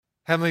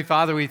Heavenly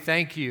Father, we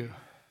thank you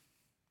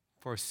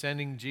for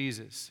sending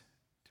Jesus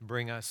to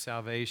bring us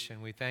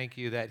salvation. We thank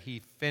you that he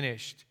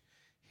finished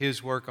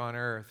his work on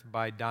earth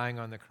by dying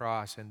on the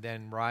cross and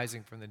then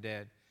rising from the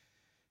dead.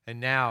 And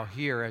now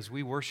here, as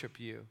we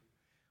worship you,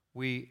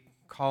 we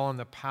call on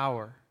the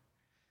power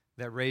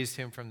that raised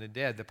him from the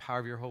dead, the power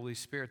of your Holy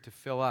Spirit to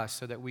fill us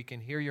so that we can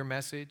hear your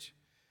message,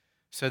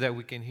 so that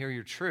we can hear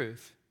your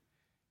truth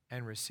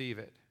and receive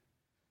it.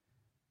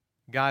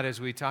 God,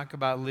 as we talk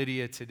about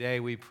Lydia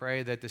today, we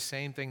pray that the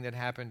same thing that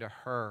happened to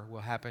her will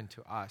happen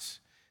to us,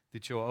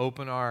 that you'll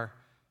open our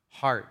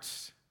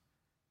hearts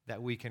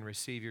that we can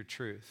receive your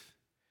truth,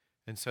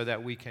 and so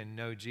that we can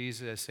know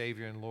Jesus as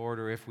Savior and Lord,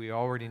 or if we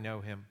already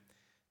know him,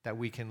 that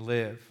we can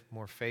live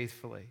more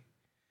faithfully,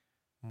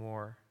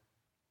 more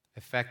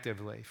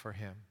effectively for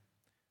him.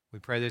 We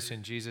pray this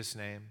in Jesus'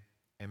 name.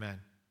 Amen.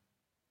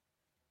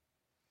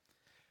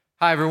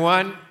 Hi,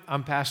 everyone.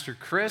 I'm Pastor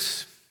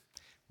Chris.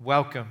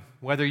 Welcome.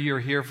 Whether you're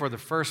here for the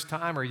first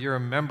time or you're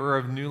a member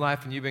of New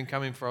Life and you've been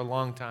coming for a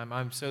long time,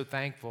 I'm so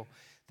thankful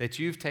that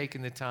you've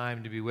taken the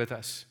time to be with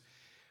us.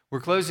 We're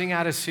closing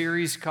out a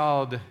series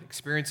called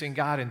Experiencing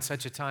God in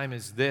Such a Time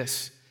as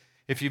This.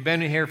 If you've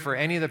been here for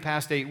any of the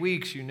past 8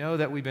 weeks, you know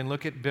that we've been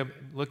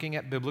looking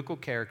at biblical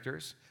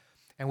characters,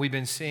 and we've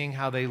been seeing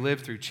how they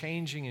lived through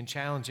changing and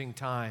challenging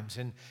times.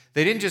 And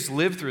they didn't just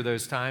live through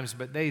those times,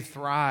 but they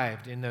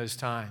thrived in those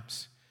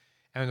times.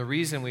 And the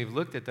reason we've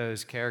looked at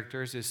those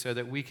characters is so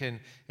that we can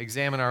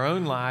examine our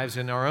own lives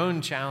and our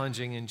own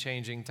challenging and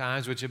changing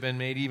times, which have been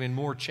made even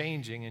more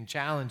changing and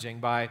challenging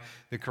by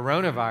the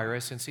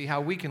coronavirus, and see how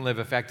we can live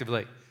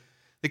effectively.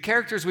 The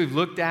characters we've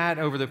looked at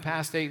over the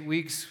past 8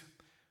 weeks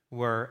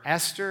were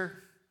Esther,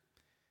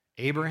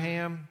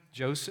 Abraham,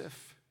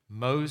 Joseph,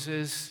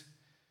 Moses,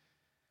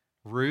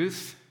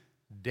 Ruth,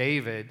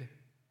 David,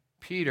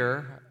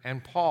 Peter,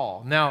 and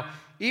Paul. Now,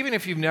 even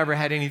if you've never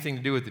had anything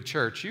to do with the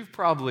church, you've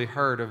probably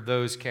heard of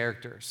those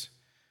characters.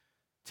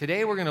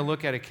 Today, we're going to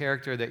look at a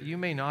character that you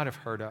may not have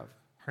heard of.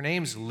 Her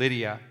name's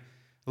Lydia.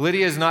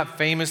 Lydia is not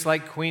famous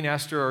like Queen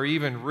Esther or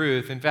even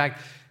Ruth. In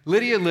fact,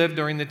 Lydia lived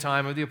during the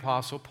time of the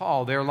Apostle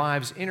Paul. Their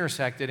lives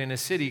intersected in a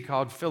city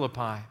called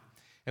Philippi.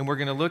 And we're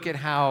going to look at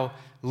how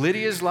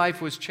Lydia's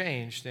life was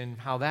changed and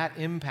how that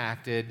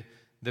impacted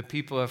the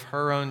people of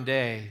her own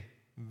day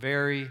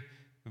very,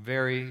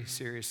 very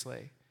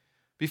seriously.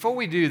 Before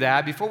we do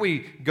that, before we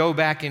go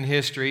back in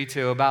history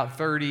to about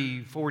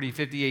 30, 40,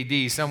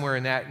 50 AD, somewhere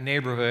in that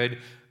neighborhood,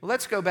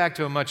 let's go back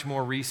to a much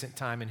more recent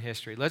time in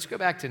history. Let's go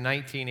back to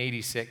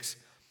 1986.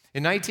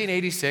 In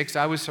 1986,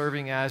 I was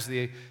serving as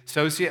the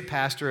associate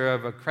pastor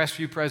of a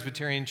Crestview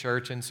Presbyterian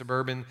Church in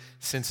suburban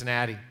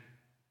Cincinnati.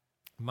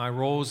 My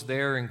roles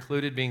there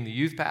included being the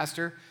youth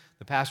pastor,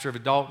 the pastor of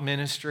adult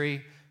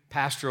ministry,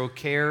 pastoral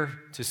care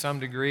to some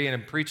degree, and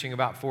I'm preaching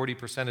about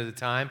 40% of the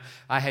time.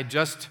 I had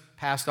just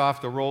passed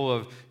off the role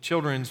of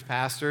children's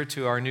pastor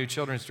to our new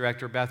children's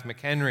director, Beth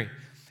McHenry.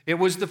 It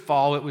was the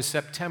fall, it was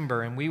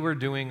September, and we were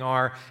doing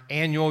our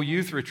annual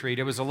youth retreat.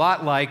 It was a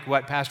lot like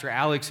what Pastor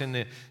Alex and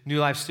the New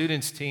Life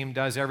Students team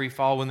does every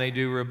fall when they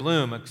do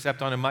Rebloom,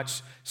 except on a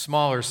much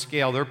smaller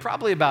scale. There were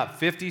probably about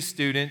 50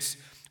 students.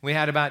 We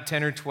had about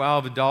 10 or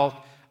 12 adult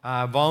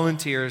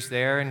volunteers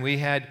there, and we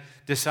had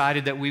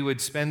decided that we would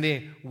spend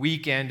the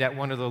weekend at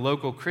one of the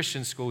local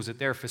Christian schools at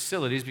their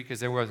facilities because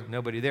there was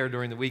nobody there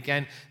during the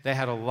weekend. They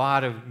had a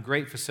lot of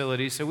great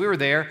facilities. So we were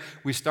there.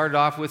 We started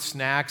off with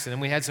snacks, and then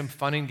we had some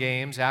fun and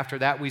games. After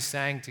that, we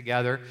sang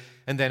together,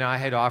 and then I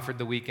had offered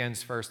the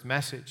weekend's first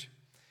message.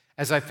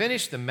 As I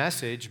finished the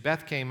message,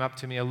 Beth came up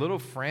to me a little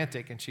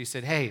frantic, and she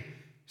said, "Hey,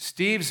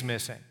 Steve's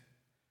missing."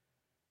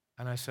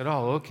 And I said,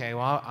 "Oh, okay,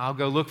 well, I'll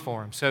go look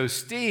for him." So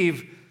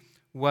Steve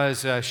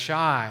was a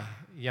shy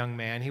young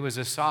man. He was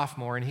a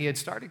sophomore, and he had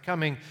started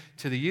coming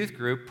to the youth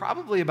group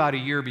probably about a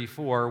year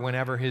before,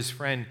 whenever his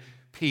friend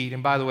Pete,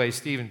 and by the way,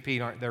 Steve and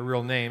Pete aren't their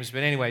real names,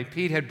 but anyway,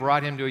 Pete had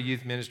brought him to a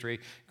youth ministry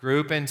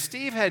group, and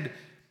Steve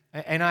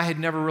and I had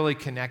never really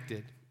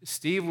connected.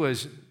 Steve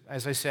was,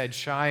 as I said,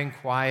 shy and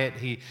quiet.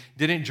 He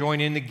didn't join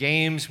in the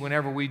games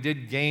whenever we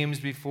did games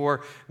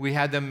before we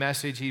had the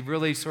message. He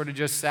really sort of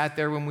just sat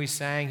there when we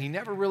sang. He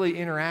never really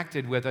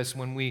interacted with us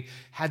when we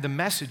had the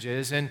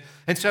messages. And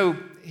so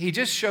he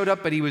just showed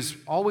up, but he was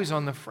always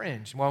on the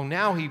fringe. Well,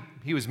 now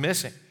he was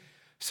missing.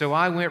 So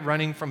I went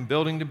running from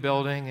building to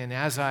building, and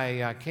as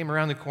I came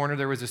around the corner,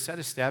 there was a set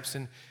of steps,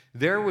 and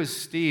there was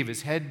Steve,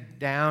 his head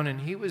down, and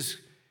he was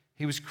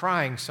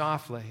crying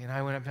softly, and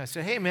I went up and I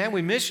said, "Hey, man,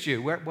 we missed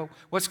you.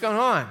 What's going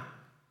on?"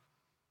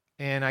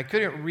 And I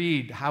couldn't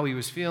read how he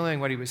was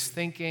feeling, what he was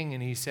thinking,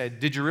 and he said,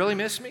 "Did you really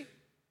miss me?"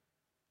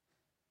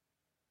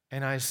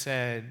 And I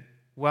said,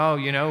 "Well,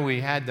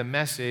 we had the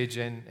message,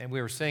 and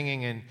we were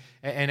singing,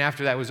 and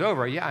after that was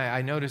over, yeah,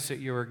 I noticed that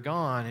you were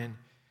gone." And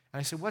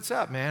I said, "What's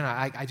up, man?"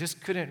 I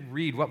just couldn't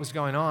read what was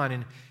going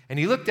on. And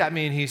he looked at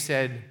me, and he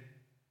said,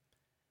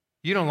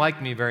 "You don't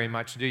like me very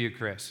much, do you,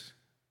 Chris?"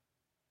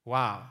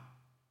 Wow.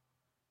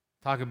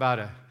 Talk about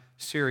a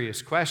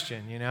serious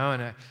question,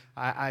 And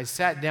I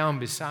sat down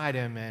beside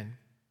him,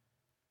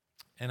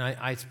 and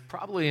I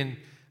probably in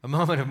a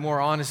moment of more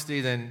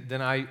honesty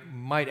than I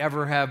might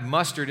ever have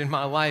mustered in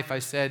my life, I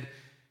said,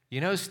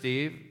 you know,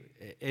 Steve,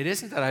 it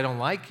isn't that I don't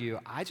like you.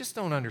 I just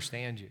don't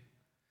understand you.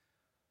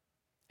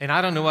 And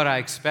I don't know what I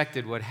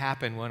expected would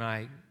happen when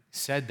I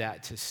said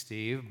that to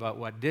Steve, but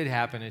what did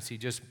happen is he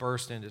just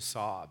burst into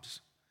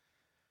sobs.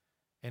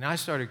 And I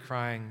started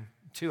crying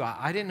too.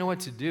 I didn't know what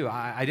to do.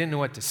 I didn't know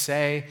what to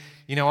say.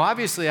 You know,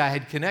 obviously I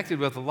had connected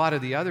with a lot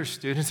of the other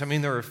students. I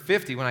mean, there were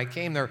 50. When I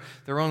came, there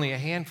were only a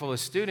handful of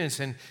students,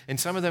 and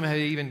some of them had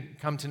even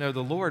come to know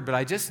the Lord, but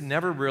I just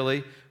never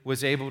really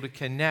was able to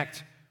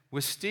connect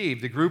with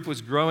Steve. The group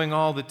was growing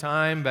all the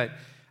time, but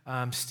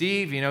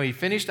Steve, you know, he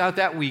finished out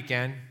that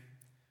weekend,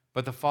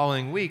 but the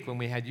following week when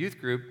we had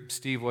youth group,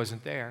 Steve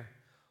wasn't there.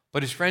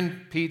 But his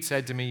friend Pete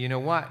said to me, you know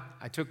what?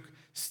 I took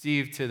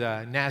Steve to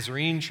the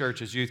Nazarene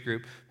Church's youth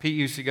group. Pete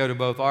used to go to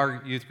both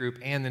our youth group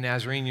and the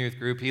Nazarene youth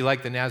group. He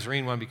liked the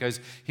Nazarene one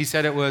because he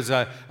said it was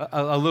a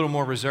little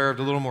more reserved,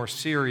 a little more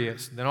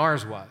serious than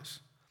ours was.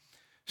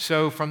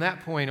 So from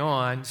that point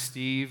on,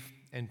 Steve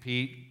and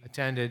Pete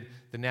attended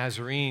the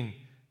Nazarene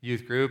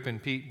youth group,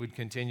 and Pete would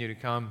continue to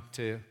come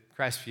to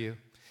Crestview.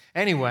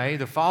 Anyway,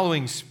 the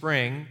following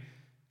spring,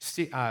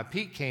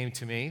 Pete came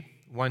to me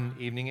one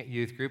evening at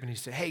youth group, and he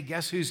said, hey,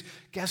 guess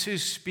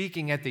who's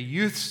speaking at the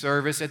youth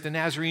service at the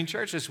Nazarene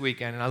Church this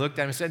weekend? And I looked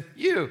at him and said,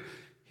 you.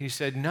 He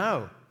said,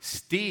 no,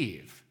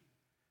 Steve.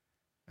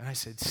 And I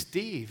said,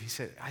 Steve?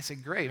 I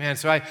said, great, man.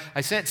 So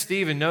I sent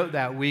Steve a note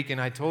that week, and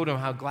I told him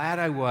how glad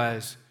I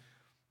was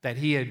that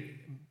he had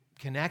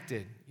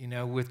connected, you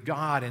know, with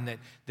God, and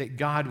that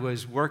God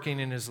was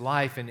working in his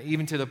life, and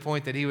even to the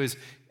point that he was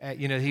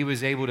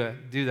able to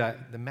do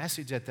the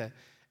message at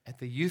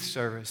the youth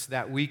service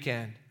that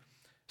weekend.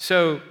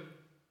 So,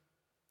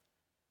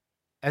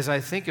 as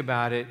I think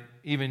about it,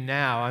 even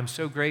now, I'm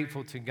so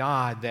grateful to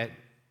God that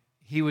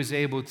he was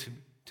able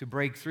to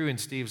break through in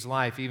Steve's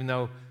life, even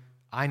though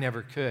I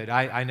never could.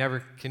 I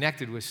never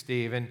connected with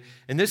Steve. And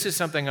this is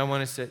something I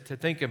want us to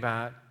think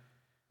about,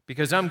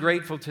 because I'm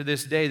grateful to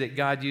this day that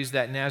God used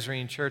that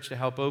Nazarene church to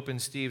help open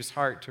Steve's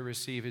heart to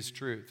receive his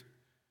truth.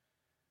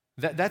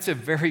 That's a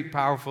very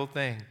powerful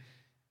thing.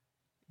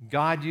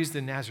 God used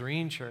the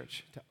Nazarene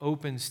church to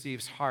open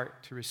Steve's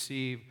heart to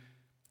receive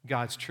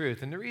God's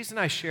truth. And the reason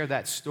I share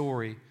that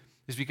story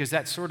is because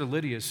that's sort of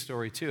Lydia's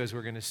story too, as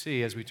we're going to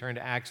see as we turn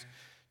to Acts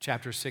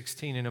chapter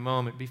 16 in a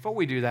moment. Before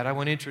we do that, I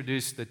want to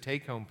introduce the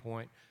take-home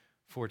point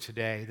for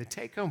today. The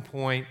take-home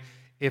point,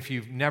 if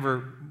you've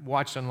never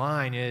watched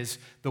online, is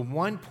the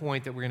one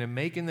point that we're going to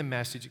make in the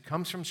message. It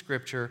comes from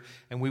Scripture,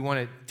 and we want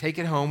to take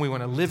it home. We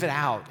want to live it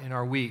out in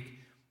our week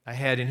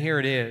ahead, and here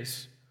it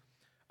is.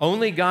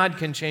 Only God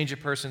can change a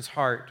person's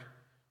heart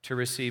to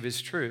receive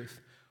his truth.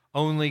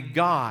 Only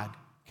God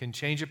can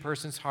change a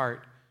person's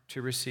heart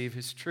to receive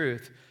his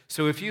truth.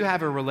 So if you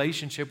have a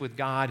relationship with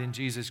God and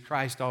Jesus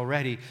Christ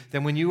already,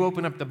 then when you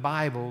open up the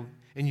Bible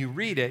and you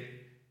read it,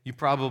 you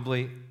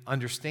probably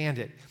understand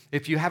it.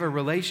 If you have a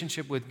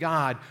relationship with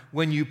God,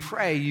 when you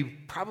pray, you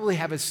probably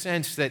have a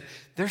sense that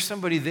there's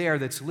somebody there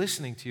that's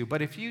listening to you.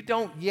 But if you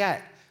don't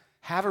yet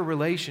have a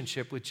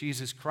relationship with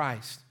Jesus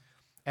Christ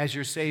as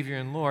your Savior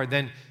and Lord,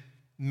 then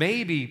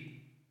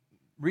maybe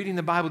reading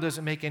the Bible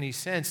doesn't make any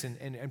sense,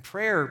 and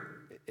prayer,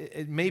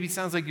 it maybe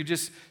sounds like you're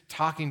just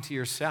talking to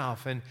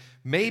yourself, and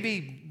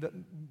maybe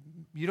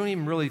you don't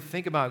even really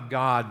think about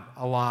God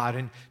a lot,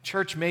 and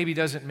church maybe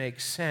doesn't make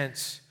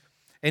sense.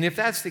 And if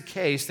that's the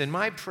case, then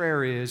my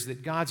prayer is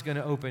that God's going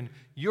to open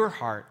your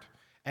heart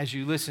as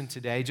you listen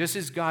today, just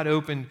as God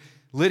opened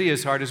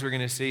Lydia's heart, as we're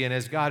going to see, and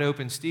as God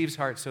opened Steve's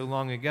heart so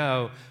long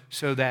ago,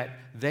 so that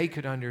they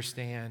could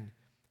understand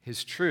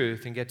his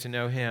truth and get to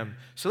know him.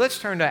 So let's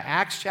turn to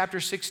Acts chapter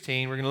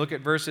 16. We're going to look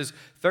at verses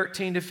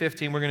 13 to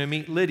 15. We're going to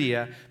meet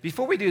Lydia.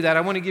 Before we do that,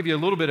 I want to give you a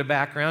little bit of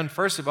background.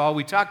 First of all,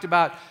 we talked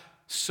about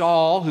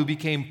Saul, who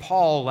became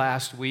Paul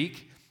last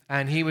week,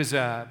 and he was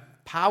a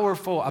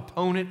powerful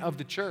opponent of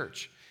the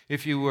church.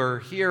 If you were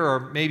here, or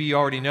maybe you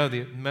already know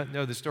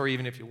the story,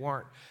 even if you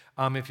weren't.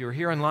 If you were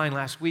here online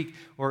last week,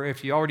 or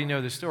if you already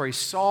know the story,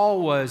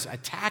 Saul was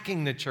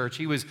attacking the church.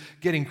 He was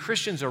getting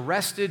Christians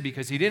arrested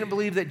because he didn't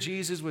believe that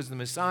Jesus was the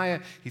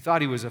Messiah. He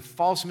thought he was a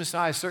false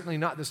Messiah, certainly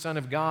not the Son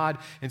of God.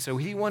 And so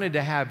he wanted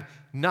to have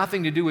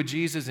nothing to do with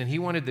Jesus, and he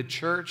wanted the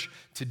church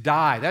to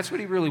die. That's what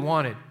he really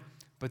wanted.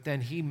 But then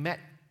he met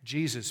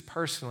Jesus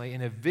personally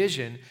in a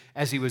vision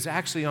as he was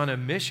actually on a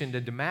mission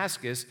to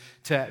Damascus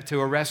to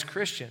arrest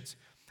Christians.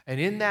 And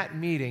in that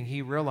meeting,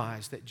 he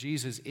realized that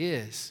Jesus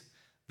is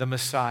the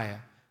Messiah,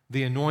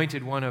 the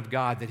anointed one of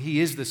God, that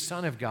he is the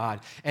Son of God.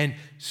 And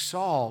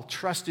Saul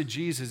trusted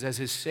Jesus as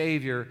his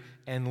Savior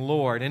and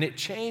Lord, and it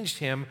changed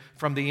him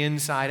from the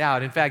inside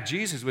out. In fact,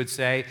 Jesus would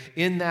say,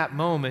 in that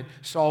moment,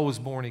 Saul was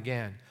born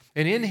again.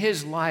 And in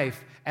his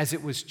life, as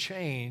it was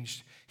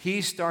changed,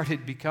 he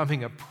started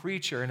becoming a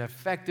preacher, an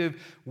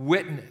effective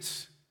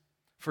witness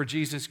for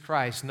Jesus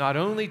Christ, not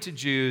only to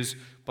Jews,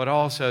 but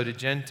also to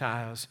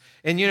Gentiles.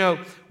 And you know,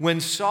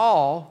 when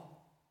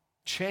Saul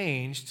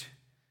changed,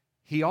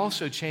 he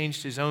also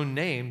changed his own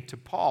name to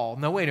Paul.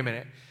 Now, wait a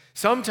minute.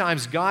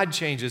 Sometimes God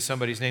changes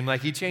somebody's name,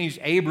 like he changed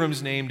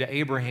Abram's name to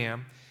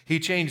Abraham. He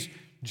changed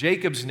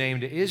Jacob's name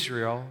to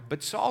Israel,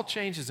 but Saul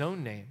changed his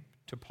own name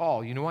to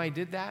Paul. You know why he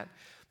did that?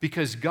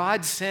 Because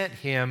God sent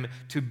him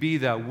to be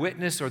the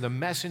witness or the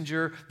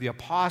messenger, the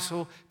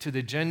apostle to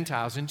the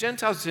Gentiles. And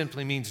Gentiles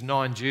simply means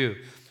non-Jew.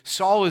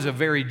 Saul is a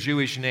very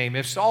Jewish name.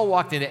 If Saul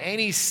walked into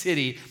any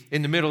city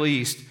in the Middle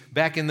East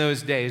back in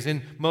those days,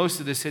 and most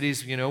of the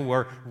cities,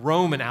 were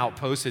Roman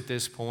outposts at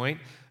this point,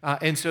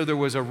 and so there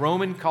was a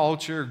Roman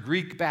culture,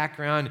 Greek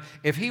background.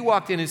 If he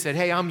walked in and said,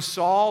 "Hey, I'm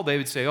Saul," they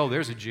would say, "Oh,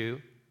 there's a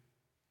Jew."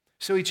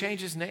 So he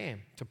changed his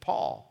name to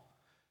Paul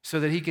so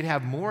that he could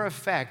have more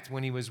effect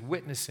when he was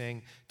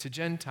witnessing to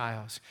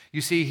Gentiles.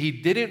 You see, he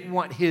didn't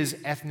want his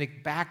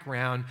ethnic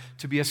background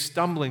to be a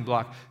stumbling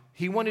block.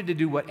 He wanted to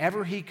do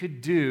whatever he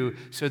could do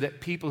so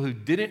that people who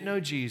didn't know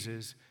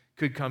Jesus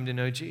could come to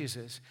know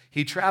Jesus.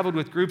 He traveled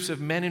with groups of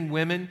men and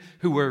women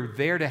who were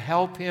there to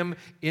help him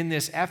in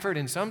this effort,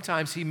 and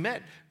sometimes he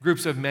met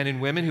groups of men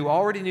and women who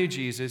already knew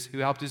Jesus, who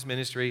helped his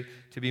ministry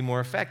to be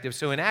more effective.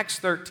 So in Acts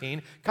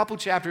 13, a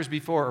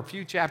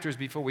few chapters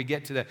before we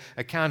get to the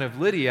account of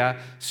Lydia,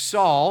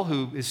 Saul,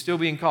 who is still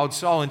being called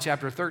Saul in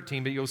chapter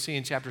 13, but you'll see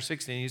in chapter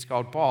 16 he's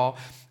called Paul,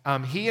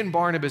 he and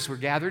Barnabas were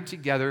gathered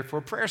together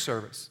for prayer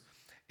service.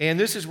 And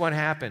this is what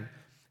happened.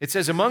 It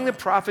says, among the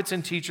prophets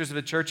and teachers of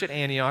the church at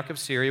Antioch of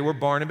Syria were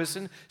Barnabas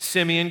and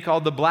Simeon,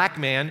 called the Black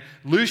Man,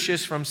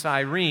 Lucius from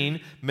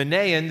Cyrene,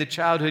 Manaen, the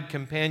childhood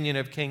companion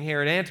of King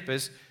Herod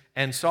Antipas,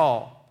 and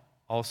Saul,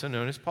 also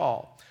known as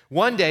Paul.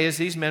 One day, as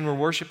these men were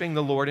worshiping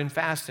the Lord and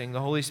fasting, the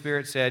Holy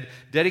Spirit said,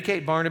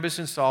 "Dedicate Barnabas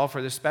and Saul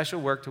for the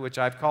special work to which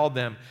I've called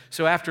them."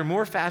 So after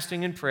more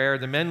fasting and prayer,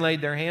 the men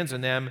laid their hands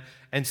on them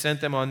and sent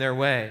them on their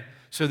way.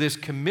 So this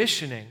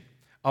commissioning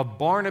of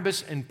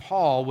Barnabas and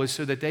Paul was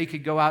so that they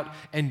could go out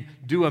and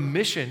do a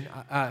mission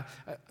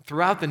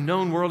throughout the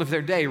known world of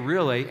their day,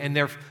 really. And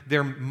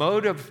their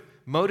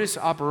modus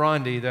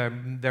operandi,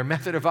 their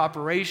method of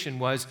operation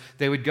was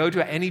they would go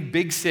to any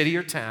big city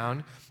or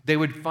town, they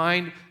would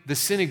find the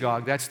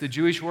synagogue, that's the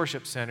Jewish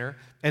worship center,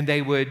 and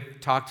they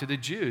would talk to the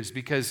Jews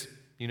because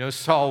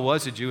Saul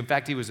was a Jew. In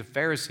fact, he was a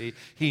Pharisee.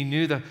 He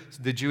knew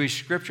the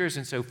Jewish scriptures,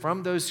 and so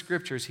from those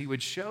scriptures, he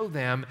would show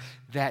them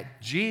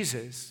that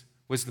Jesus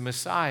was the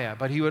Messiah.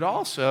 But he would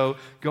also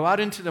go out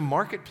into the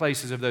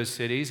marketplaces of those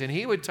cities, and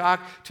he would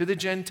talk to the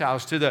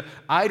Gentiles, to the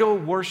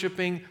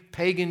idol-worshiping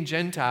pagan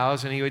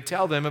Gentiles, and he would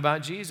tell them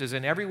about Jesus.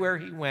 And everywhere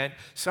he went,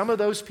 some of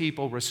those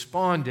people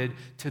responded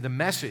to the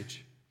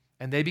message,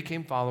 and they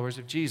became followers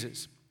of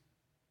Jesus.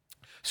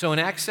 So in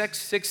Acts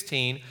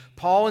 16,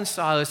 Paul and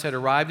Silas had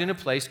arrived in a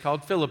place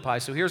called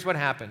Philippi. So here's what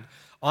happened.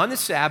 On the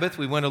Sabbath,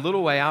 we went a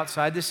little way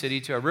outside the city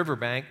to a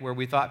riverbank where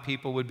we thought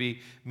people would be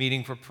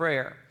meeting for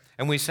prayer.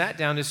 And we sat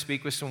down to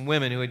speak with some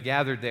women who had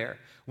gathered there.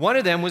 One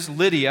of them was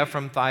Lydia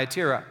from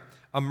Thyatira,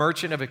 a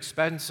merchant of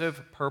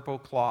expensive purple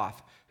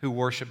cloth who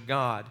worshiped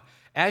God.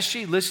 As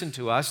she listened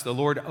to us, the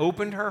Lord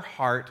opened her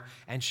heart,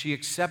 and she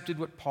accepted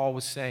what Paul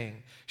was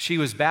saying. She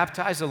was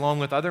baptized along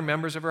with other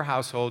members of her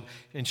household,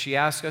 and she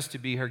asked us to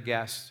be her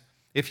guests.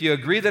 "If you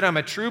agree that I'm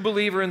a true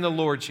believer in the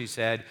Lord," she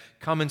said,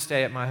 "come and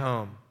stay at my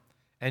home."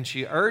 And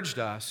she urged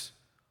us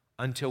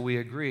until we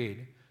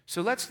agreed.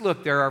 So let's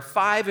look. There are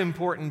 5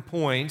 important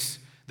points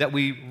that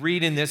we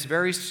read in this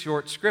very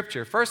short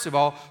scripture. First of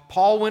all,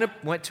 Paul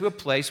went to a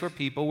place where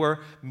people were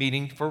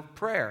meeting for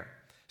prayer.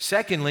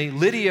 Secondly,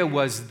 Lydia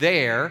was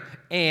there,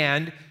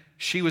 and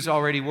she was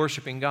already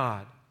worshiping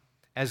God.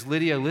 As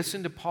Lydia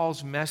listened to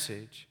Paul's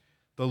message,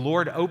 the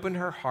Lord opened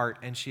her heart,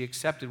 and she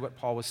accepted what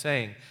Paul was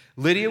saying.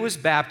 Lydia was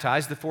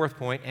baptized, the 4th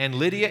point, and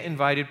Lydia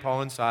invited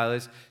Paul and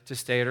Silas to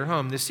stay at her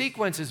home. The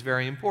sequence is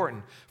very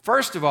important.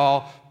 First of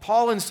all,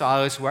 Paul and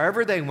Silas,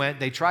 wherever they went,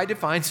 they tried to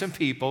find some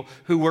people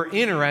who were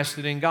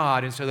interested in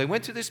God. And so they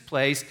went to this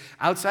place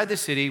outside the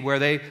city where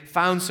they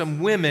found some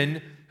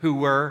women who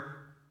were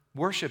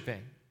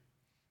worshiping.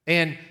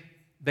 And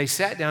they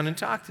sat down and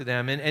talked to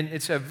them. And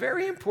it's a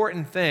very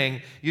important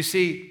thing. You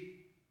see,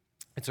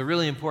 it's a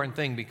really important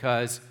thing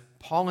because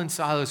Paul and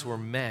Silas were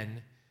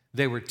men.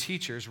 They were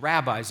teachers,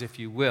 rabbis, if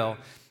you will.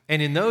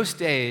 And in those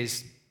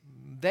days,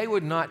 they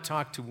would not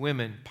talk to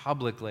women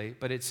publicly,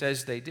 but it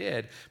says they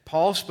did.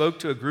 Paul spoke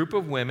to a group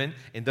of women.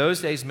 In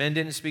those days, men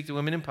didn't speak to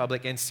women in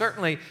public, and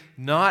certainly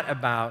not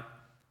about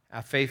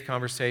a faith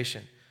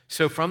conversation.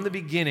 So from the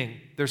beginning,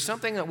 there's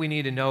something that we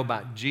need to know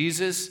about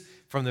Jesus.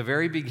 From the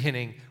very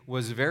beginning,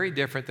 was very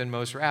different than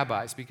most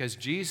rabbis because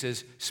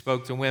Jesus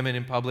spoke to women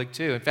in public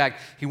too. In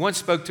fact, he once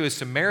spoke to a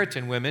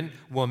Samaritan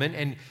woman,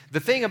 and the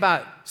thing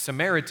about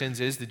Samaritans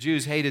is the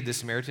Jews hated the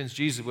Samaritans.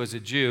 Jesus was a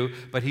Jew,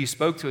 but he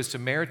spoke to a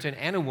Samaritan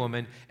and a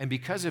woman, and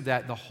because of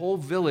that, the whole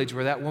village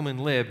where that woman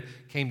lived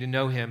came to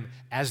know him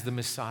as the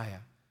Messiah,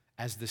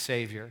 as the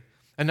Savior.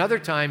 Another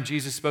time,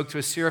 Jesus spoke to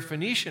a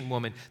Syrophoenician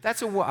woman.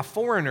 That's a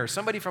foreigner,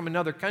 somebody from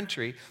another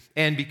country.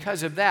 And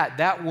because of that,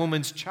 that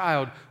woman's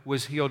child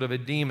was healed of a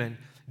demon.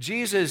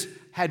 Jesus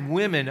had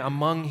women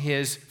among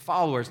his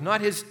followers,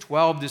 not his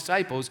 12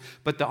 disciples,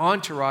 but the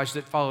entourage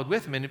that followed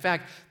with him. And in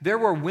fact, there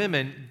were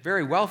women,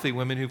 very wealthy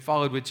women, who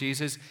followed with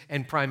Jesus,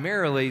 and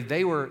primarily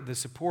they were the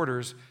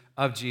supporters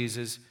of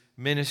Jesus'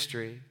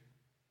 ministry.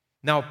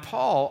 Now,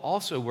 Paul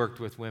also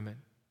worked with women.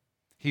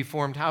 He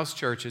formed house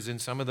churches,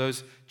 and some of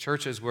those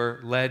churches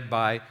were led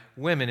by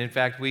women. In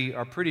fact, we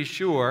are pretty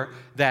sure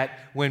that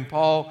when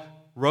Paul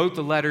wrote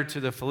the letter to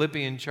the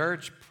Philippian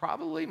church,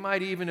 probably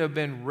might even have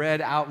been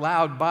read out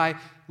loud by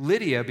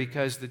Lydia,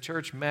 because the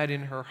church met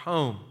in her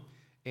home.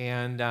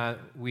 And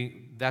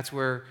that's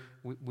where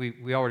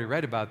we already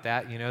read about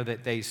that,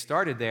 that they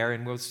started there.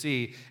 And we'll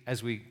see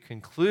as we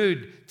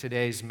conclude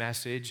today's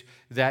message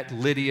that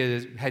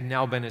Lydia had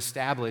now been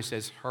established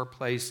as her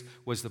place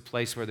was the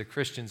place where the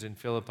Christians in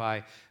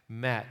Philippi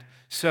met.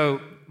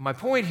 So my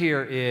point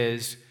here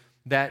is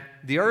that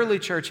the early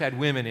church had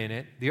women in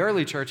it. The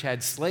early church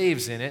had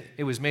slaves in it.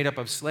 It was made up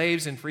of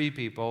slaves and free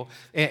people.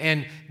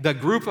 And the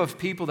group of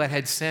people that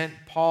had sent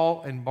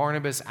Paul and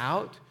Barnabas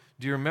out,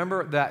 do you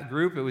remember that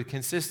group? It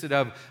consisted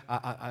of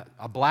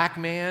a black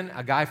man,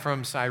 a guy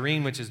from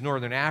Cyrene, which is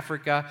northern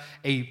Africa,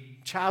 a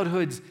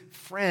childhood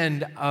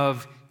friend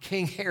of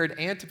King Herod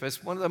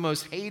Antipas, one of the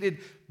most hated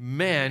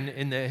men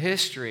in the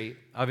history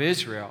of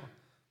Israel.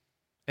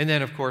 And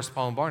then, of course,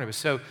 Paul and Barnabas.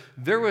 So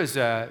there was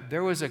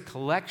a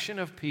collection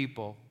of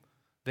people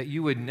that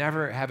you would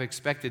never have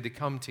expected to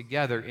come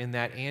together in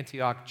that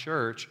Antioch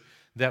church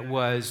that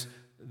was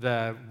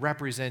the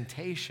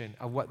representation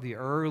of what the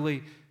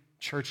early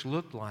church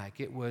looked like.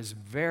 It was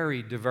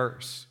very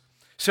diverse.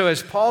 So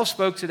as Paul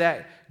spoke to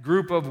that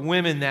group of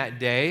women that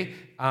day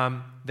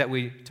that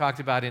we talked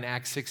about in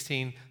Acts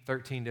 16,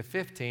 13 to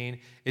 15,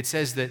 it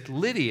says that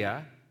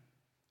Lydia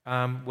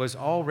was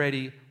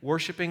already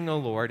worshiping the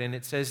Lord, and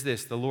it says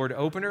this: the Lord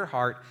opened her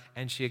heart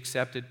and she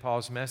accepted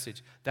Paul's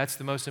message. That's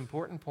the most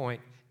important point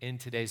in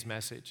today's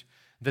message,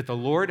 that the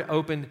Lord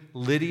opened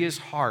Lydia's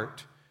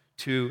heart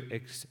to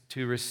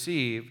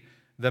receive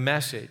the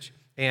message,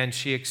 and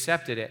she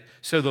accepted it.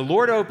 So the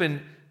Lord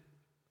opened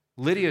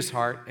Lydia's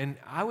heart, and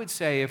I would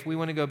say if we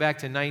want to go back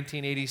to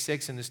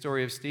 1986 in the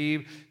story of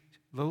Steve,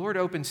 the Lord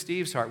opened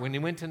Steve's heart when he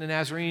went to the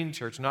Nazarene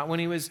church, not when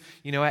he was,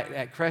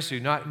 at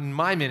Crestview, not in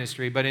my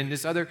ministry, but in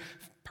this other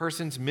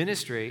person's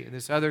ministry,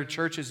 this other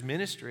church's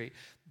ministry.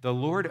 The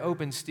Lord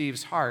opened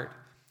Steve's heart,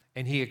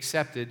 and he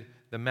accepted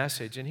the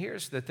message. And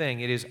here's the thing: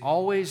 it is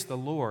always the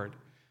Lord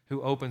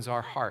who opens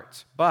our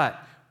hearts, but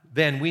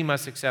then we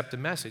must accept the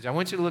message. I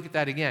want you to look at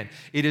that again.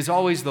 It is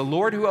always the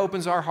Lord who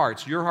opens our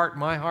hearts, your heart,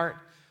 my heart,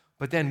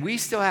 but then we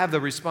still have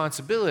the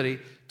responsibility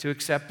to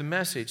accept the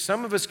message.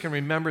 Some of us can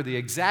remember the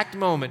exact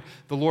moment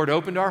the Lord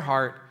opened our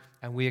heart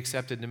and we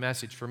accepted the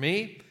message. For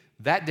me,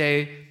 that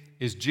day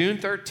is June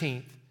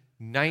 13th,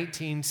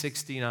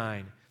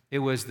 1969. It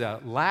was the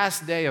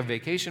last day of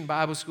Vacation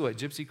Bible School at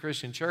Gypsy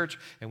Christian Church,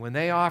 and when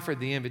they offered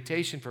the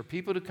invitation for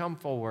people to come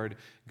forward,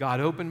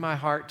 God opened my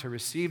heart to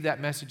receive that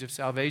message of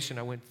salvation.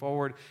 I went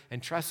forward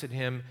and trusted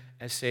Him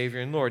as Savior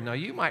and Lord. Now,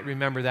 you might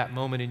remember that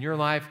moment in your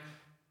life,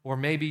 or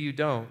maybe you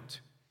don't.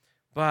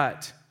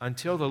 But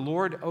until the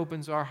Lord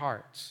opens our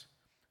hearts,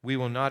 we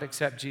will not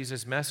accept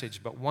Jesus'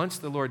 message. But once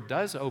the Lord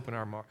does open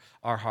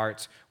our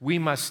hearts, we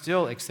must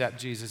still accept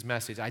Jesus'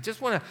 message. I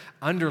just want to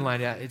underline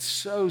that. It's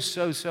so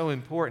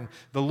important.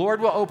 The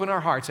Lord will open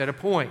our hearts at a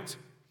point.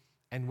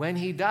 And when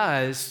He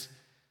does,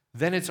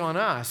 then it's on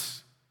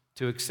us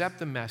to accept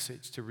the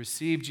message, to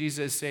receive Jesus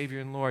as Savior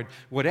and Lord,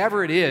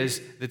 whatever it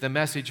is that the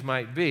message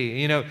might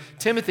be.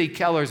 Timothy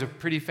Keller is a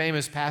pretty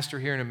famous pastor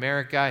here in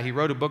America. He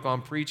wrote a book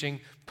on preaching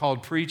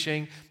called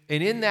Preaching.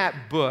 And in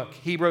that book,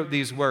 he wrote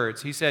these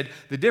words. He said,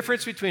 "The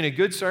difference between a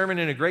good sermon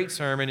and a great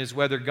sermon is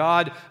whether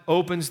God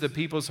opens the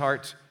people's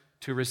hearts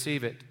to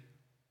receive it."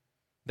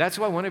 That's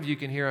why one of you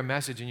can hear a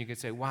message and you can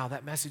say, "Wow,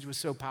 that message was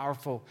so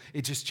powerful.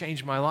 It just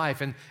changed my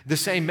life." And the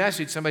same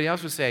message, somebody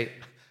else would say,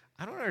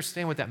 "I don't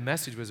understand what that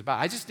message was about.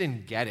 I just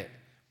didn't get it."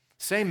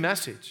 Same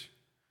message.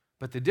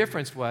 But the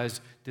difference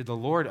was, did the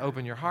Lord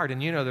open your heart?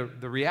 And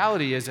the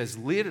reality is, as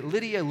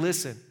Lydia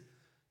listened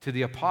to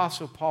the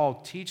Apostle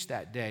Paul teach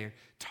that day,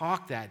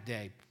 talk that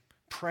day,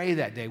 pray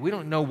that day, we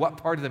don't know what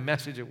part of the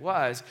message it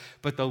was,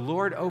 but the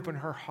Lord opened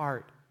her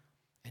heart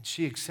and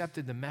she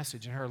accepted the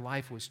message and her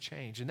life was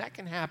changed. And that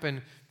can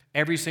happen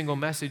every single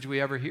message we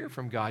ever hear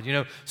from God.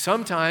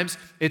 Sometimes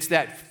it's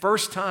that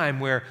first time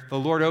where the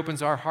Lord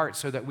opens our hearts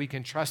so that we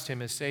can trust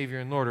Him as Savior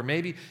and Lord. Or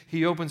maybe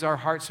He opens our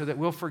hearts so that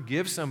we'll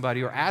forgive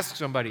somebody or ask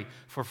somebody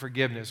for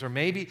forgiveness. Or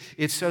maybe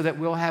it's so that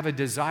we'll have a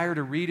desire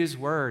to read His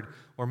Word,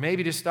 or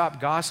maybe to stop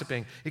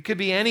gossiping. It could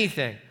be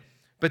anything.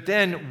 But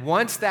then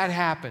once that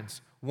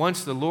happens,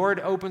 once the Lord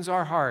opens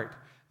our heart,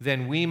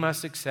 then we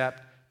must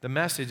accept the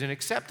message. And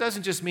accept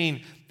doesn't just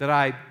mean that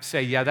I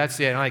say, yeah, that's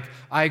it. Like,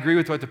 I agree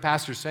with what the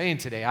pastor's saying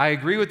today. I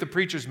agree with the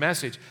preacher's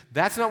message.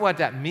 That's not what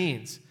that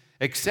means.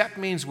 Accept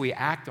means we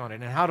act on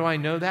it. And how do I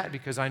know that?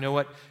 Because I know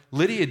what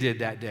Lydia did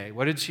that day.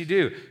 What did she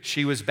do?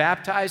 She was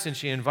baptized and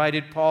she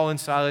invited Paul and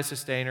Silas to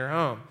stay in her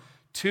home.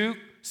 2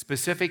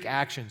 specific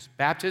actions: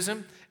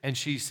 baptism, and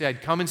she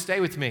said, "Come and stay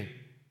with me."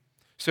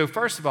 So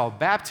first of all,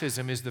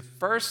 baptism is the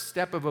first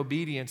step of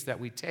obedience that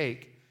we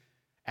take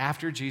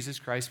after Jesus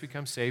Christ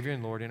becomes Savior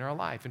and Lord in our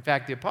life. In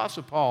fact, the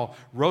Apostle Paul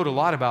wrote a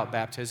lot about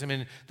baptism.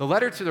 In the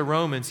letter to the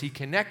Romans, he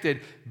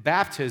connected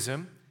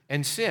baptism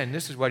and sin.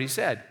 This is what he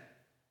said.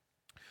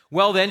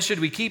 Well, then, should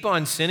we keep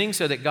on sinning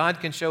so that God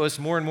can show us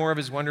more and more of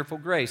his wonderful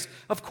grace?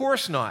 Of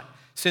course not.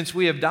 Since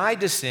we have died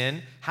to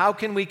sin, how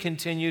can we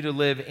continue to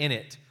live in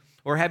it?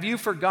 Or have you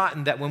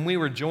forgotten that when we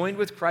were joined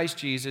with Christ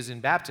Jesus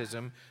in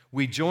baptism,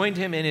 we joined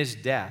him in his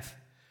death?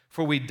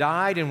 For we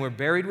died and were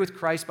buried with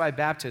Christ by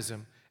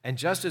baptism. And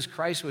just as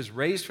Christ was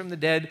raised from the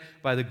dead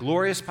by the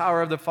glorious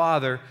power of the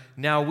Father,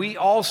 now we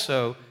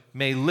also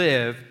may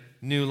live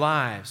new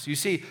lives. You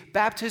see,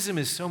 baptism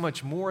is so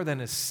much more than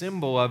a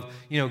symbol of,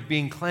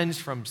 being cleansed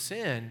from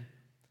sin.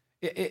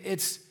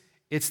 It's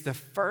the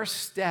first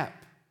step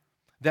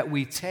that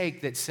we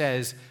take that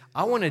says,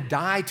 I want to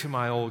die to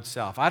my old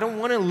self. I don't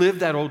want to live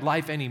that old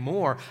life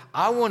anymore.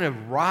 I want to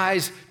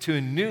rise to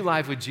a new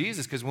life with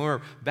Jesus, because when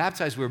we're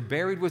baptized, we're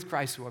buried with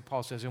Christ, what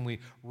Paul says, and we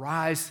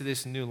rise to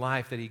this new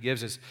life that he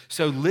gives us.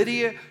 So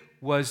Lydia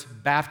was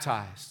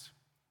baptized.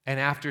 And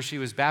after she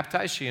was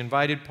baptized, she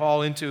invited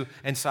Paul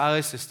and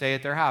Silas to stay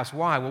at their house.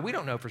 Why? Well, we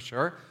don't know for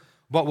sure.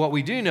 But what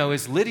we do know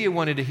is Lydia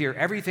wanted to hear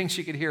everything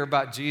she could hear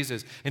about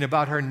Jesus and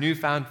about her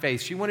newfound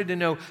faith. She wanted to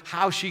know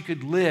how she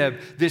could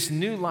live this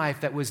new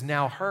life that was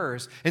now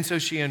hers. And so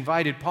she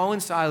invited Paul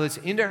and Silas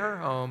into her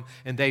home,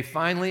 and they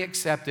finally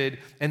accepted,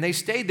 and they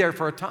stayed there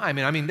for a time.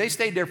 And they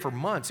stayed there for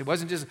months. It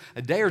wasn't just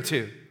a day or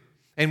two.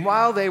 And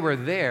while they were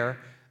there,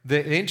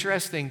 the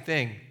interesting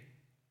thing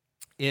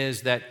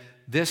is that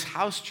this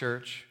house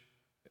church,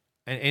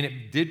 and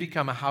it did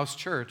become a house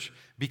church,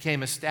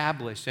 became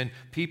established, and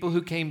people who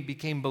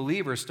became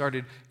believers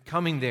started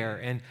coming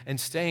there and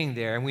staying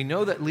there. And we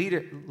know that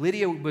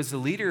Lydia was the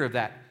leader of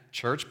that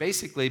church,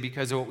 basically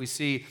because of what we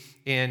see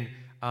in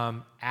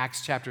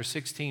Acts chapter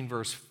 16,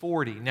 verse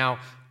 40. Now,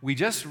 we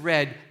just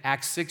read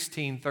Acts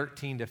 16,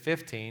 13 to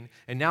 15,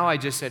 and now I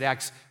just said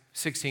Acts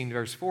 16,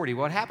 verse 40.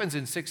 What happens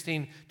in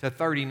 16 to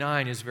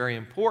 39 is very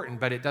important,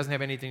 but it doesn't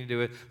have anything to do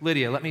with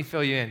Lydia. Let me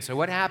fill you in. So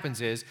what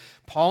happens is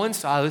Paul and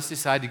Silas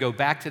decide to go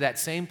back to that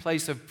same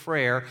place of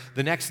prayer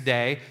the next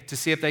day to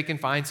see if they can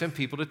find some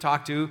people to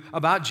talk to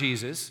about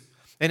Jesus.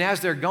 And as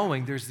they're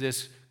going, there's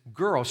this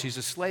girl. She's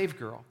a slave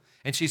girl,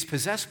 and she's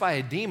possessed by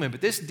a demon, but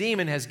this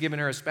demon has given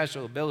her a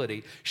special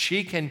ability.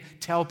 She can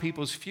tell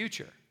people's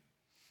future.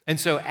 And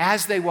so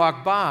as they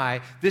walk by,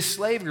 this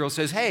slave girl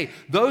says, hey,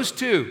 those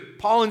two,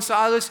 Paul and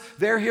Silas,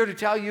 they're here to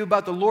tell you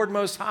about the Lord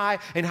Most High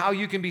and how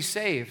you can be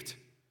saved.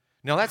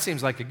 Now, that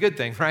seems like a good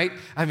thing, right?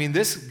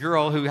 This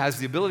girl who has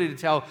the ability to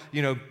tell,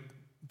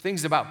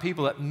 things about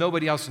people that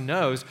nobody else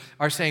knows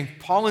are saying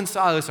Paul and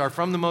Silas are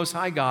from the Most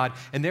High God,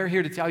 and they're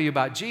here to tell you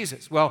about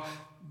Jesus. Well,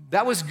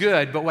 that was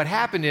good, but what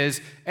happened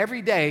is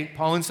every day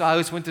Paul and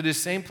Silas went to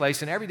this same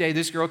place, and every day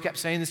this girl kept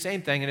saying the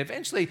same thing, and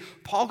eventually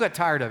Paul got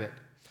tired of it.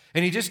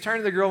 And he just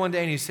turned to the girl one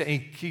day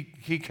and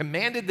he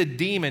commanded the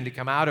demon to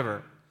come out of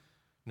her.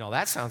 No,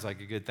 that sounds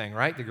like a good thing,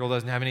 right? The girl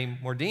doesn't have any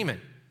more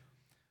demon.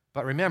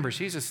 But remember,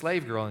 she's a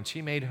slave girl, and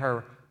she made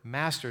her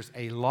masters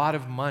a lot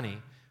of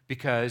money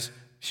because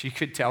she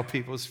could tell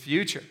people's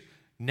future.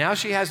 Now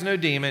she has no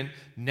demon.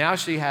 Now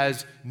she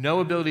has no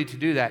ability to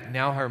do that.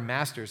 Now her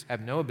masters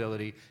have no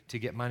ability to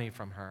get money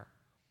from her.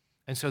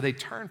 And so they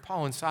turned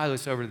Paul and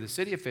Silas over to the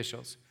city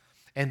officials,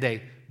 and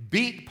they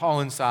beat Paul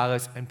and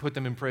Silas and put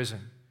them in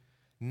prison.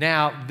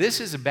 Now,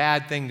 this is a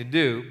bad thing to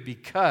do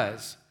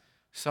because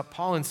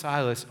Paul and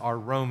Silas are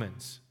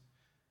Romans.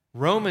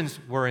 Romans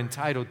were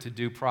entitled to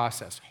due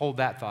process. Hold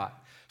that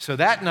thought. So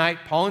that night,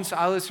 Paul and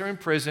Silas are in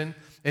prison,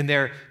 and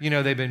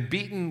they've been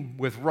beaten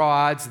with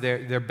rods.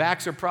 Their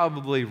backs are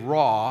probably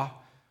raw,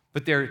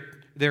 but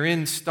they're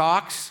in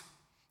stocks,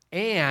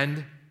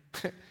 and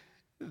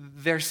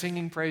they're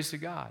singing praise to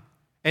God.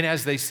 And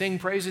as they sing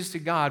praises to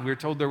God, we're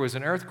told there was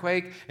an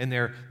earthquake, and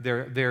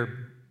their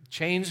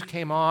chains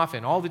came off,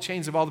 and all the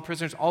chains of all the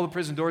prisoners, all the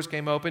prison doors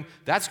came open.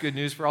 That's good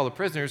news for all the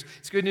prisoners.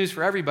 It's good news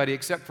for everybody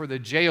except for the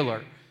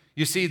jailer.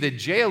 You see, the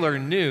jailer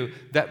knew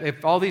that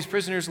if all these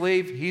prisoners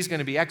leave, he's going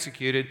to be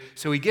executed.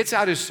 So he gets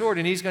out his sword,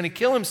 and he's going to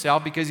kill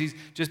himself because he's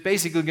just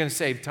basically going to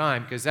save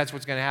time, because that's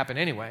what's going to happen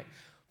anyway.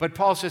 But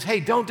Paul says, hey,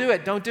 don't do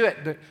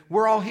it.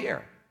 We're all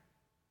here.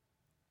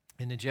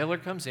 And the jailer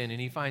comes in,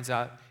 and he finds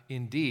out,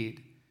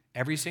 indeed,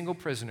 every single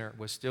prisoner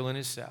was still in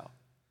his cell.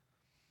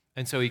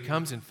 And so he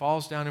comes and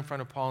falls down in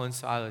front of Paul and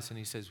Silas, and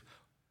he says,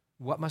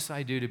 what must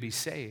I do to be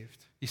saved?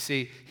 You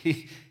see,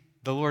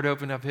 the Lord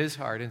opened up his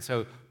heart. And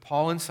so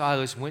Paul and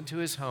Silas went to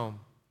his home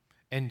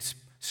and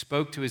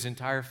spoke to his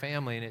entire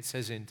family. And it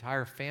says the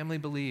entire family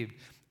believed,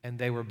 and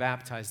they were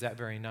baptized that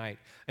very night.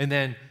 And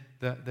then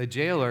the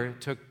jailer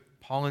took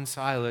Paul and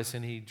Silas,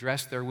 and he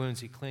dressed their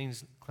wounds. He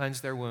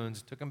cleansed their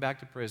wounds, took them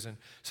back to prison.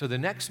 So the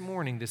next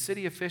morning, the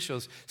city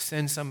officials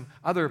send some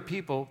other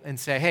people and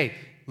say, hey,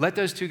 let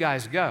those two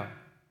guys go.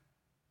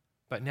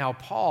 But now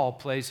Paul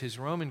plays his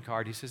Roman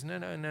card. He says, no,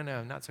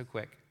 not so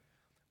quick.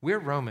 We're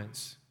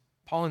Romans.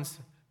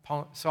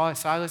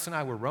 Silas and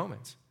I were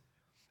Romans.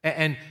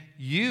 And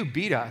you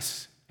beat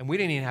us, and we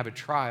didn't even have a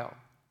trial.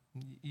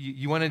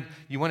 You want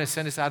to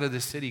send us out of the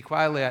city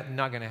quietly?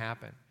 Not going to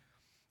happen.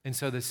 And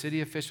so the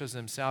city officials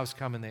themselves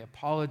come and they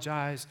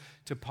apologize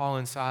to Paul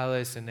and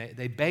Silas, and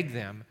they beg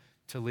them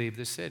to leave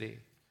the city.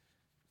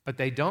 But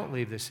they don't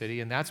leave the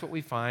city, and that's what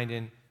we find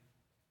in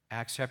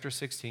Acts chapter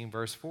 16,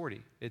 verse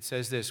 40. It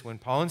says this: when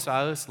Paul and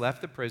Silas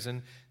left the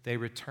prison, they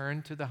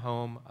returned to the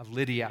home of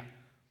Lydia.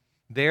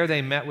 There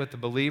they met with the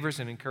believers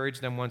and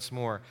encouraged them once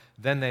more.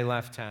 Then they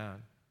left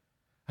town.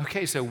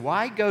 Okay, so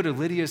why go to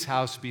Lydia's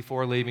house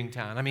before leaving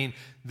town? I mean,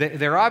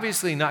 they're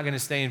obviously not going to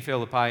stay in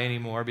Philippi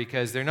anymore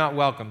because they're not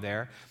welcome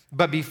there.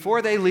 But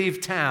before they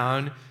leave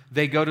town,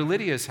 they go to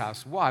Lydia's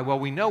house. Why? Well,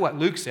 we know what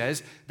Luke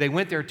says. They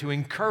went there to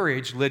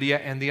encourage Lydia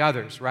and the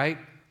others, right?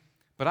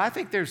 But I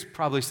think there's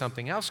probably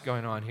something else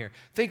going on here.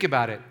 Think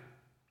about it.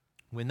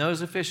 When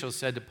those officials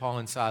said to Paul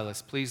and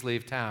Silas, please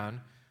leave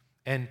town,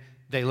 and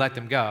they let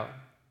them go,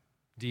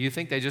 do you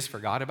think they just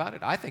forgot about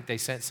it? I think they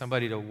sent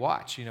somebody to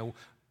watch,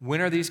 when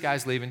are these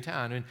guys leaving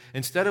town? And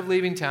instead of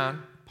leaving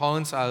town, Paul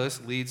and Silas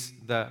leads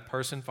the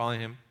person following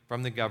him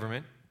from the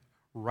government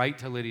right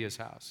to Lydia's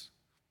house.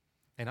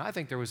 And I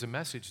think there was a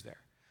message there.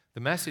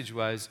 The message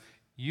was,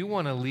 you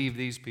want to leave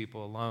these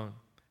people alone.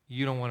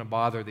 You don't want to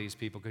bother these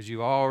people because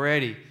you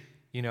already,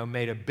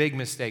 made a big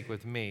mistake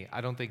with me.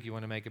 I don't think you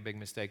want to make a big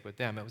mistake with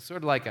them. It was sort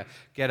of like a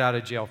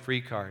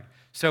get-out-of-jail-free card.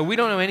 So we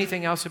don't know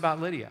anything else about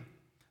Lydia.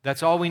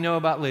 That's all we know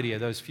about Lydia,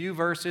 those few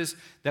verses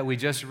that we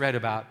just read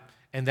about,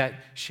 and that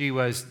she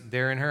was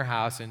there in her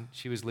house and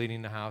she was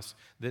leading the house,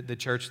 the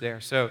church there.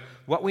 So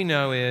what we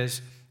know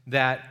is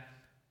that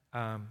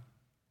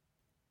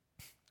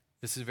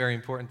this is a very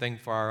important thing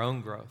for our own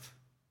growth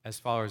as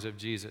followers of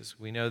Jesus.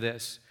 We know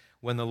this.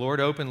 When the Lord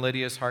opened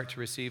Lydia's heart to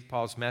receive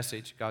Paul's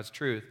message, God's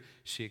truth,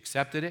 she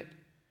accepted it,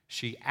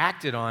 she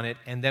acted on it,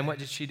 and then what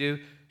did she do?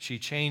 She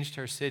changed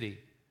her city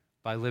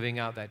by living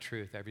out that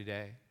truth every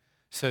day.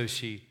 So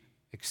she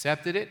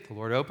accepted it, the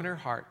Lord opened her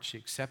heart, she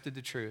accepted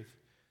the truth,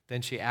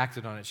 then she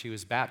acted on it. She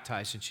was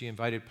baptized, and she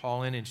invited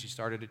Paul in, and she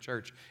started a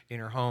church in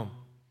her home.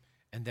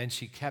 And then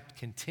she kept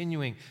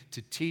continuing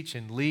to teach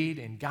and lead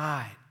and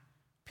guide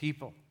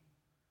people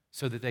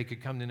so that they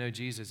could come to know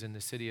Jesus in the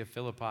city of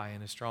Philippi,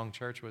 and a strong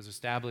church was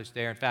established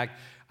there. In fact,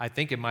 I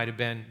think it might have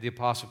been the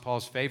Apostle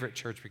Paul's favorite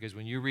church, because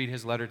when you read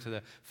his letter to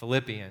the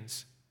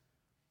Philippians,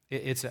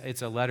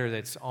 it's a letter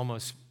that's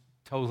almost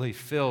totally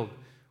filled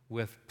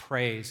with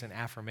praise and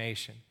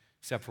affirmation,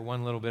 except for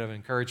one little bit of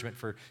encouragement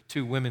for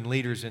two women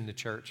leaders in the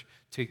church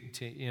to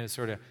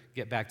sort of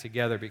get back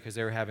together because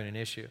they were having an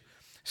issue.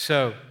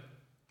 So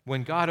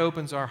when God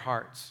opens our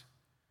hearts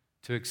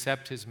to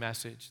accept his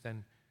message,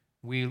 then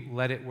we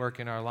let it work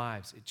in our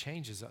lives. It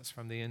changes us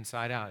from the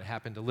inside out. It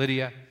happened to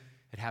Lydia.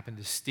 It happened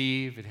to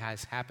Steve. It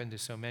has happened to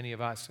so many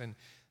of us. And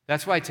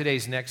that's why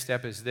today's next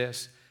step is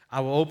this. I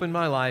will open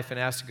my life and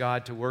ask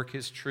God to work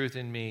his truth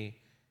in me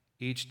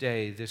each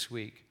day this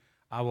week.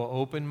 I will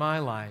open my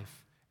life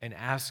and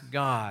ask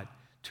God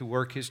to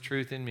work his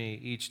truth in me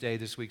each day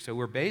this week. So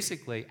we're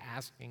basically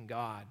asking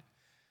God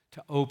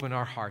to open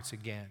our hearts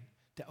again,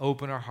 to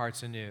open our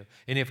hearts anew.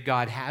 And if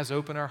God has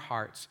opened our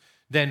hearts,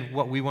 then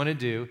what we want to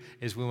do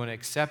is we want to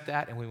accept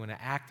that and we want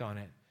to act on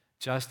it,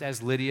 just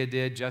as Lydia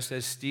did, just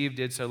as Steve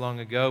did so long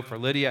ago. For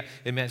Lydia,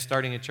 it meant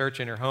starting a church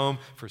in her home.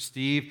 For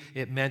Steve,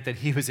 it meant that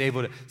he was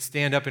able to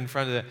stand up in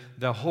front of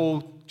the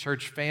whole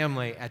church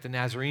family at the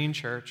Nazarene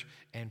church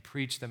and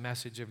preach the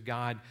message of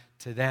God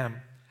to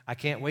them. I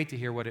can't wait to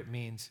hear what it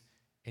means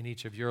in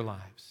each of your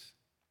lives.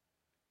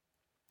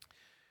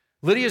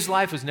 Lydia's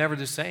life was never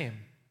the same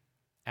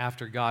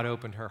after God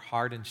opened her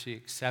heart and she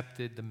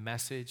accepted the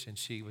message and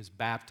she was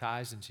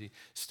baptized and she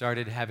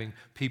started having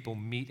people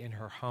meet in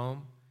her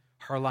home.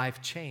 Her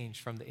life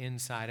changed from the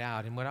inside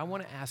out. And what I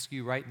want to ask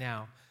you right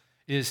now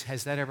is,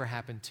 has that ever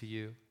happened to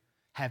you?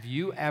 Have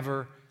you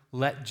ever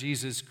let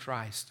Jesus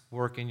Christ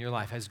work in your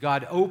life? Has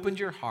God opened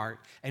your heart?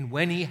 And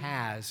when he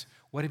has,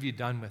 what have you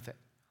done with it?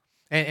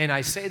 And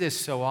I say this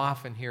so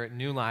often here at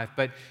New Life,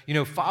 but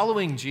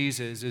following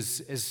Jesus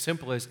is as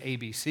simple as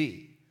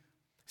ABC.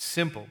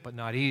 Simple, but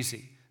not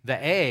easy. The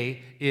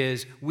A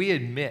is we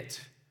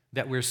admit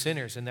that we're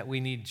sinners and that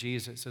we need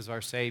Jesus as our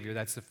Savior.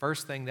 That's the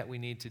first thing that we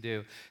need to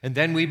do. And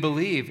then we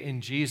believe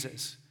in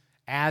Jesus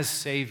as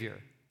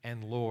Savior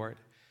and Lord.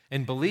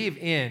 And believe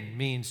in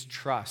means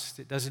trust.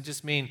 It doesn't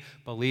just mean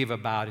believe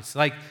about. It's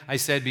like I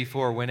said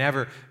before,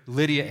 whenever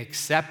Lydia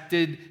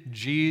accepted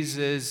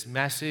Jesus'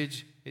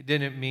 message, it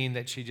didn't mean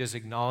that she just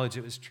acknowledged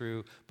it was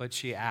true, but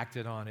she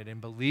acted on it. And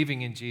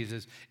believing in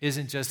Jesus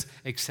isn't just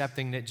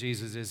accepting that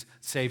Jesus is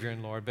Savior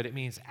and Lord, but it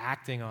means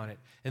acting on it.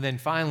 And then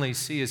finally,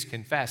 C is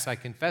confess. I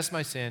confess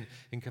my sin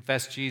and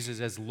confess Jesus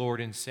as Lord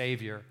and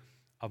Savior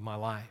of my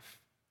life.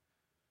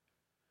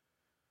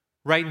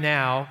 Right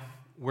now,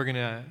 we're going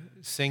to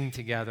sing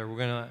together.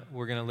 We're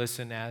going to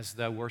listen as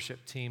the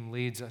worship team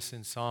leads us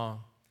in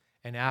song.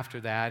 And after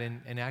that,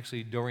 and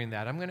actually during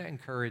that, I'm going to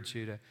encourage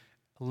you to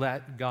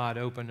let God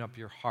open up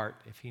your heart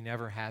if he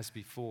never has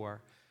before,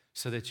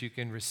 so that you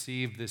can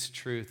receive this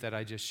truth that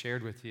I just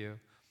shared with you.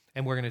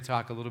 And we're going to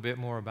talk a little bit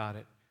more about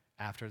it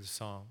after the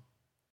song.